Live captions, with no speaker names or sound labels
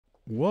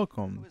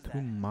Welcome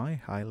to my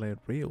highlight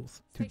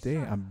reels. Today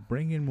I'm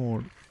bringing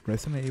more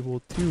Resident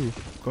Evil 2,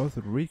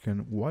 Costa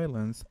Rican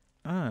violence,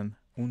 and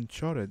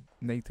Uncharted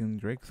Nathan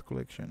Drake's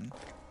collection.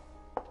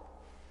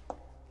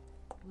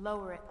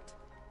 Lower it.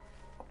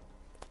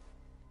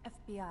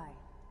 FBI.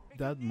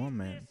 That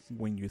moment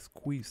when you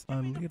squeeze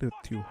a little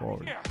too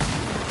hard.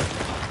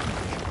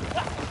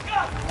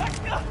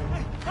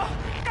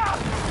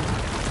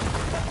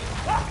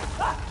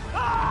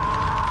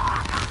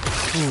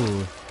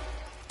 Ooh.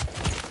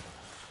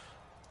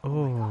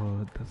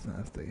 Oh, that's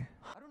nasty.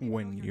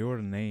 When your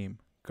name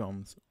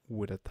comes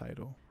with a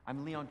title.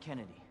 I'm Leon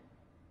Kennedy.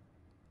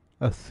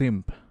 A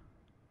simp.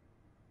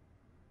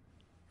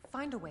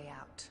 Find a way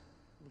out,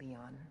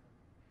 Leon.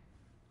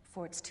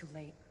 Before it's too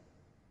late.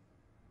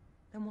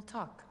 Then we'll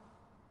talk.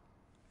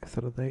 Is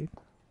that a date?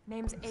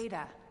 Name's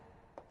Ada.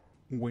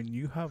 When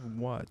you have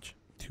watched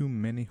too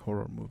many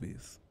horror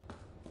movies.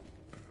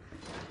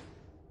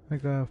 I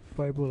got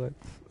 5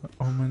 bullets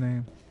on my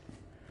name.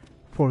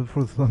 For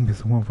the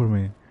zombies, one for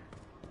me.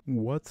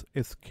 What's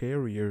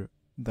scarier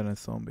than a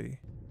zombie?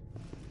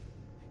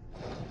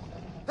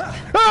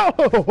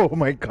 Oh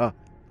my god!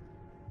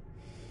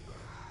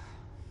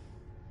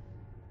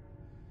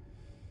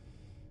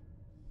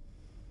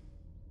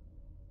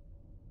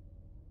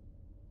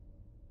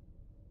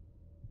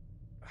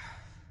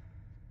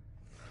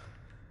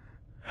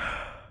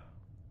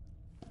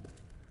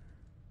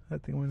 I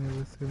think when it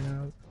was sitting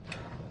out.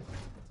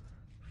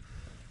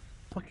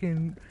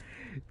 Fucking.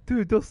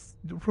 Dude, those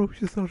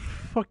roaches are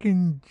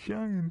fucking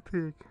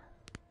gigantic.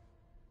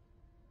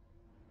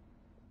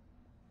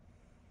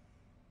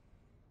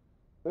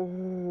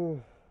 Oh.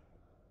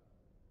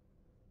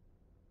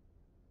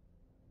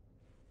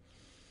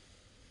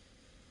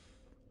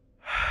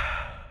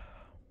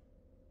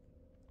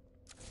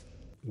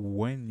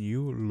 When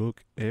you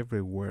look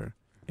everywhere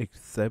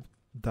except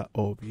the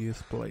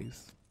obvious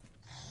place.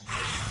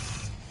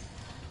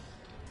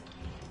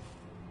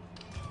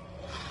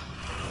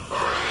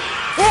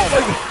 Oh my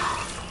god!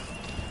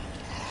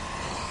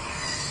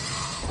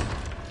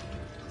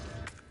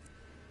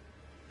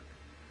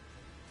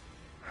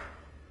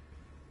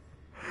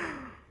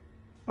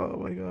 Oh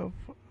my god.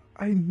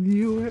 I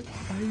knew it.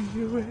 I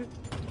knew it.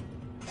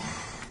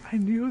 I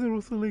knew there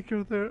was a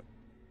leaker there.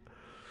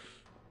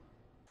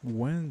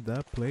 When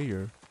the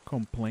player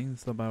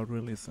complains about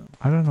realism.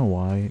 I don't know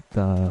why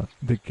the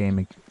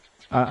game.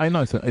 I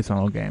know it's an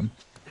old game.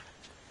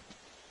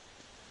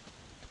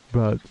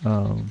 But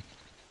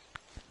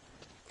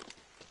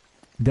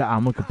the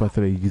ammo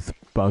capacity just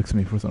bugs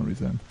me for some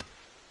reason.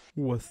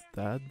 Was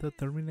that the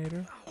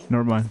Terminator?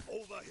 Never mind.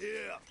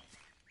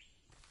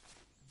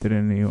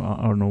 Didn't you?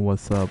 I don't know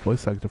what's the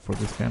voice actor for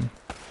this game.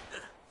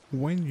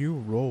 When you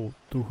roll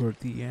to her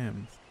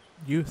DMs,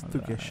 you used to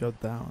get shut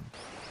down.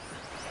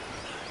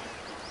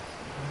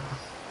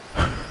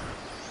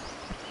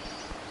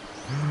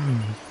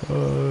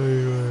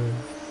 Oh,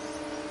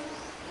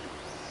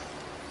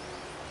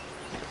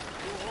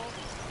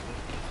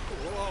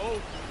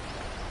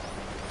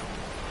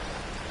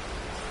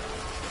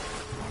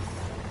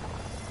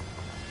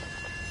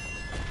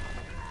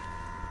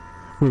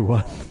 wait,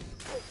 what?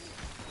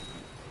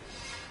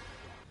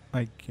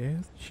 I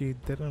guess she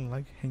didn't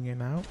like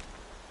hanging out.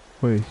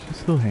 Wait, she's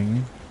still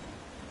hanging?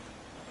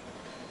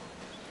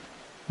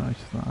 No,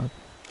 she's not.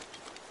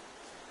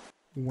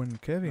 When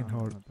Kevin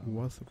Hart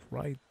was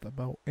right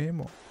about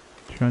ammo.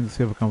 Trying to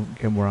see if I can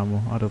get more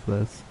ammo out of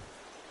this.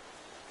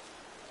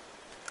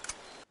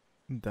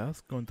 That's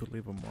going to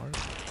leave a mark.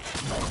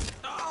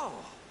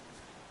 Oh.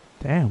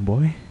 Damn,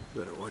 boy.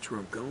 Better watch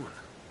where I'm going.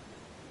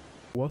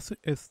 Was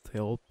it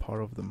still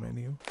part of the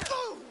menu?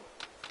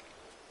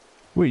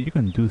 Wait, you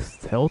can do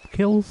stealth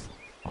kills?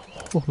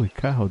 Holy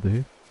cow,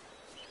 dude.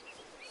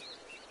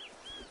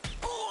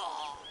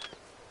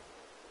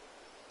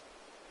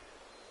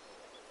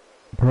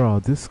 Bro,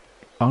 this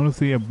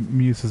honestly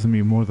amuses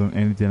me more than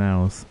anything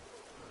else.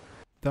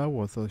 That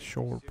was a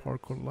short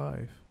parkour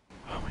life.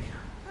 Oh my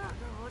god.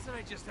 Wasn't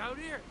I just out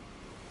here?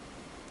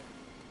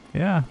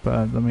 Yeah,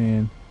 but I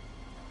mean,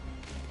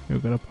 you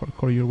gotta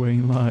parkour your way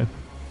in life.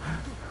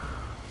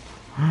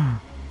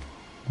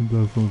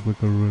 That sounds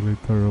like a really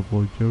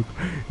terrible joke.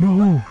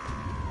 No!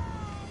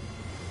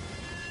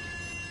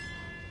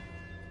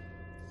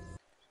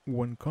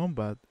 When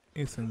combat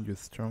isn't your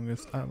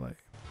strongest ally.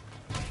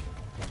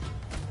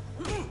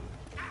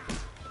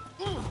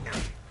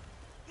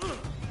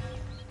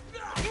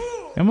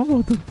 Am I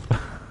about to...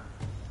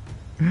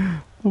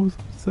 I was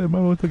about to say, am I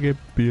about to get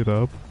beat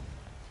up?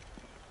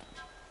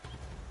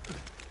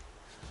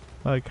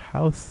 Like,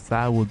 how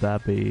sad would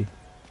that be?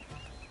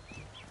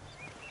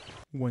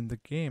 When the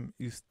game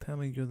is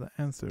telling you the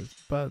answers,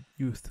 but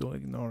you still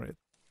ignore it.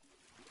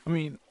 I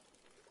mean...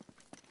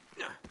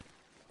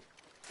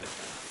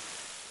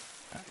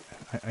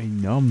 I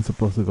know I'm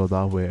supposed to go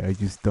that way, I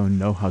just don't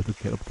know how to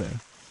get up there.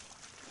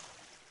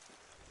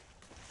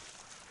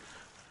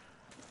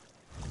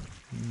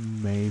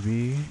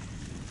 Maybe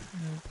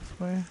this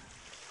way.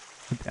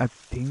 I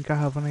think I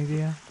have an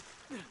idea,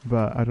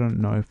 but I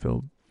don't know if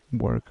it'll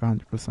work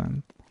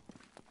 100%.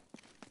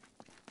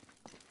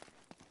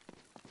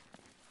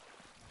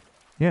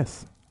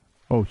 Yes.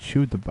 Oh,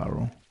 shoot the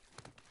barrel.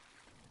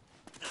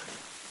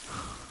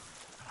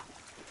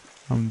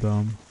 I'm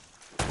dumb.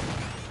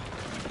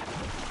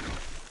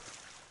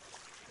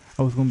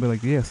 I was gonna be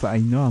like, yes, I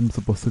know I'm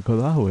supposed to go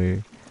that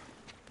way.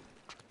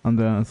 And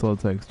then I saw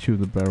text, shoot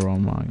the barrel.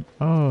 I'm like,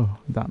 oh,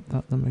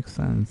 that makes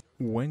sense.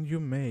 When you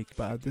make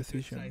bad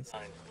decisions.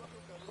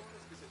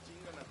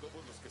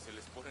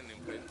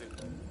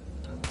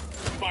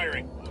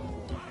 Firing.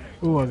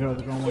 Oh, I got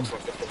the wrong one.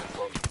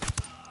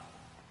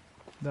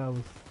 That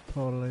was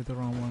totally the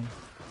wrong one.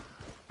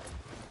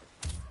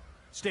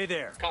 Stay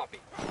there. Copy.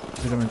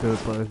 Didn't mean to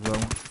play as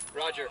well.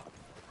 Roger.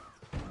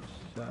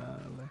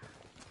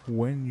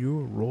 When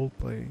you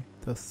roleplay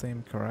the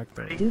same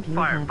character. Dude, you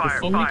have the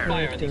same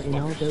character in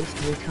all those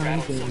recon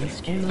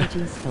games.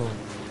 Emoji soul.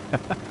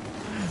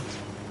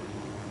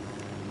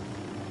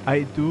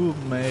 I do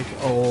make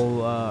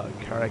all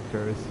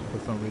characters for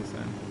some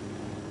reason.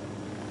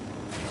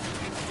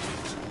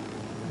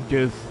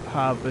 Just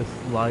have a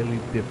slightly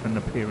different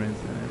appearance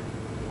in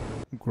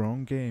it.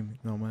 Grown game,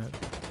 Nomad.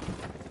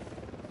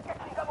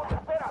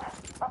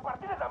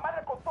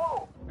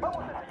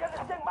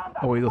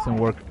 Oh, it doesn't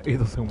work. It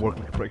doesn't work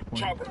like breakpoint.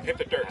 Chopper, hit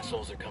the dirt.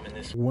 Assholes are coming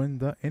this way. When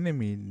the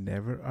enemy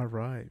never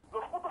arrives.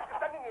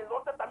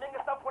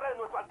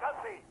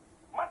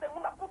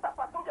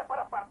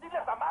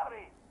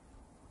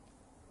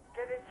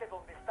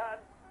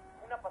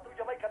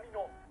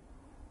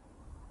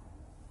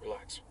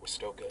 Relax, we're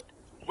still good.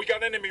 We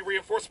got enemy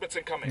reinforcements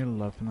incoming. In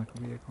love in a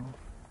vehicle.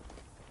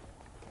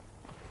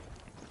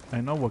 I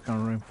know what kind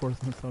of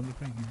reinforcements I'll be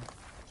bringing.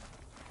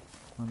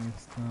 One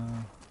is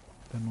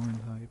the annoying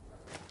type.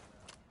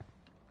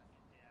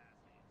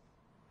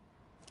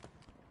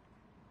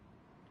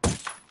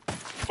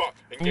 Fuck,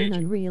 engage. And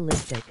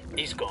unrealistic.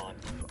 He's gone.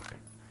 Fuck.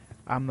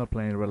 I'm not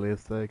playing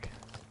realistic.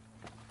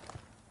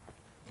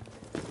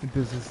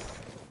 This is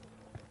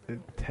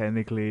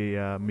technically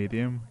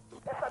medium.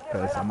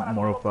 Because I'm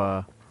more of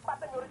a...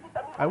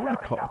 I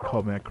wouldn't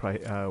call me a Watch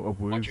your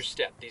wooz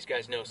step. These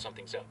guys know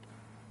something's up.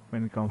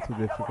 when it comes to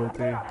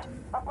difficulty.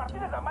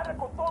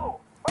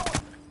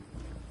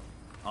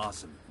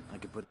 Awesome. I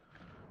could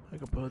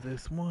put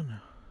this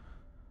one.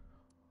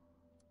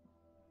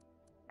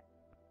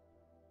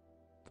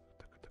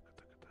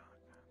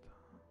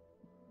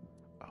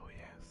 Oh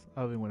yes,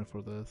 I've been waiting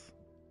for this.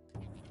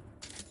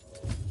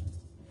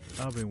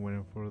 I've been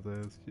waiting for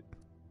this.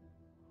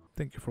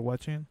 Thank you for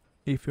watching.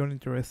 If you're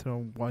interested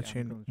in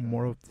watching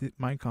more of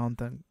my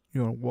content,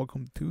 you're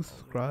welcome to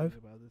subscribe.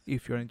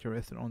 If you're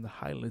interested on the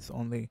highlights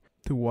only,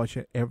 to watch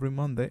it every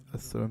Monday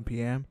at 7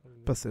 p.m.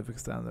 Pacific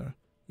Standard.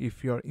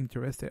 If you're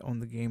interested on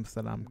the games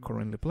that I'm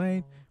currently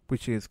playing,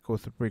 which is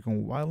Costa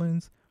Rican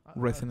Wildlands,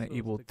 Resident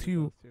Evil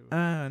 2,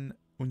 and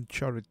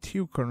Uncharted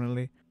 2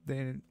 currently,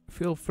 then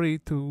feel free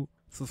to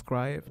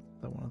subscribe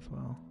that one as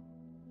well.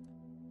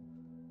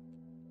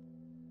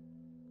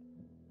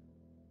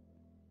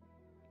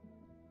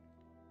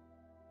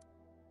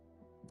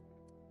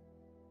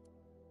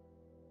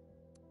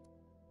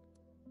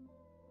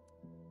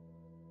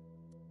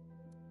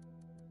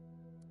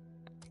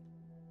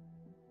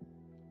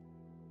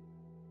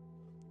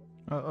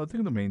 I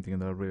think the main thing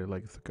that I really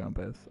like is the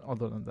compass.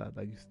 Other than that,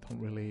 I just don't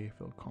really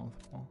feel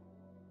comfortable.